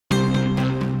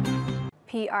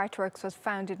VP Artworks was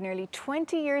founded nearly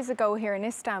 20 years ago here in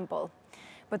Istanbul.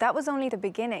 But that was only the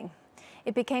beginning.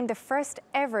 It became the first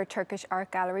ever Turkish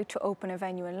art gallery to open a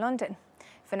venue in London.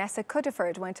 Vanessa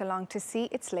Cuddeford went along to see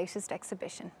its latest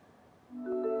exhibition.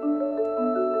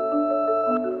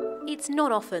 It's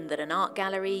not often that an art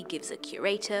gallery gives a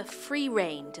curator free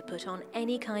rein to put on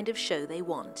any kind of show they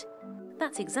want.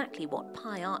 That's exactly what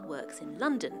Pi Artworks in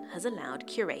London has allowed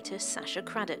curator Sasha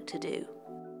Craddock to do.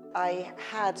 I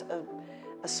had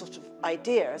a sort of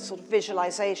idea, a sort of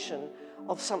visualization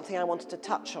of something I wanted to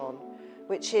touch on,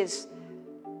 which is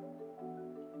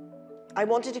I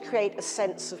wanted to create a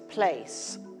sense of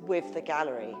place with the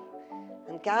gallery.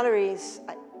 And galleries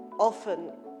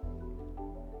often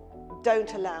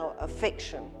don't allow a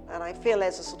fiction, and I feel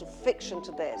there's a sort of fiction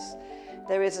to this.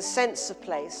 There is a sense of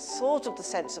place, sort of the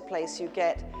sense of place you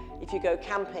get if you go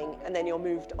camping and then you're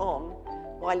moved on.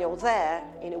 While you're there,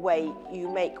 in a way, you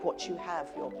make what you have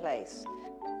your place.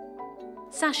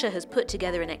 Sasha has put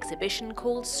together an exhibition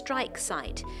called Strike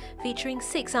Site, featuring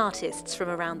 6 artists from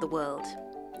around the world.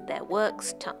 Their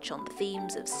works touch on the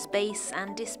themes of space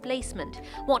and displacement,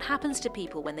 what happens to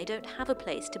people when they don't have a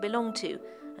place to belong to,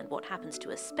 and what happens to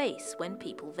a space when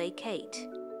people vacate.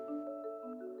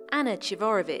 Anna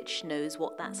Chivorovich knows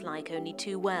what that's like only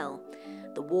too well.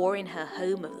 The war in her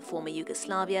home of the former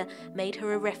Yugoslavia made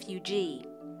her a refugee.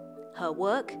 Her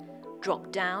work,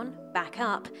 Drop Down, Back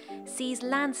Up, sees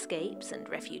landscapes and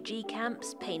refugee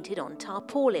camps painted on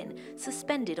tarpaulin,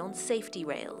 suspended on safety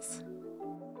rails.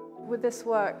 With this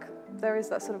work, there is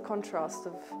that sort of contrast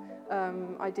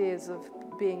of ideas of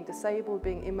being disabled,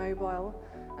 being immobile,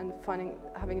 and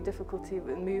having a difficulty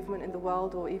with movement in the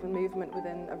world or even movement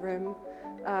within a room.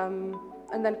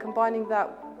 And then combining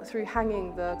that through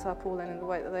hanging the tarpaulin in the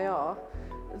way that they are,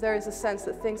 there is a sense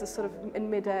that things are sort of in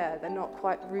mid-air, they're not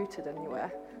quite rooted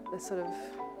anywhere. They're sort of,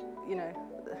 you know,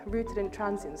 rooted in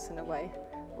transience in a way,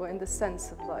 or in the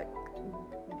sense of like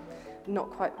not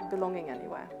quite belonging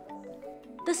anywhere.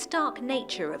 The stark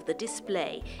nature of the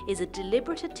display is a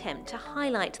deliberate attempt to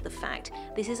highlight the fact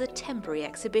this is a temporary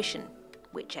exhibition,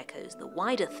 which echoes the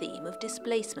wider theme of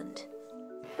displacement.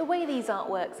 The way these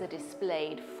artworks are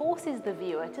displayed forces the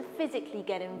viewer to physically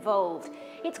get involved.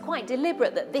 It's quite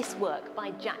deliberate that this work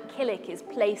by Jack Killick is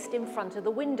placed in front of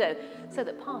the window so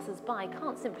that passers-by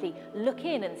can't simply look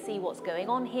in and see what's going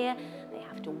on here. They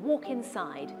have to walk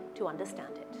inside to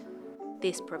understand it.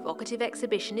 This provocative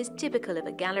exhibition is typical of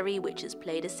a gallery which has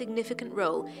played a significant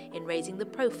role in raising the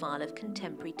profile of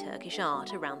contemporary Turkish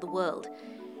art around the world.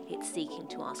 It's seeking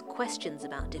to ask questions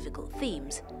about difficult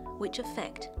themes which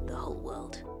affect the whole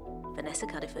world. Vanessa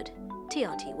Cuddeford,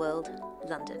 TRT World,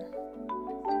 London.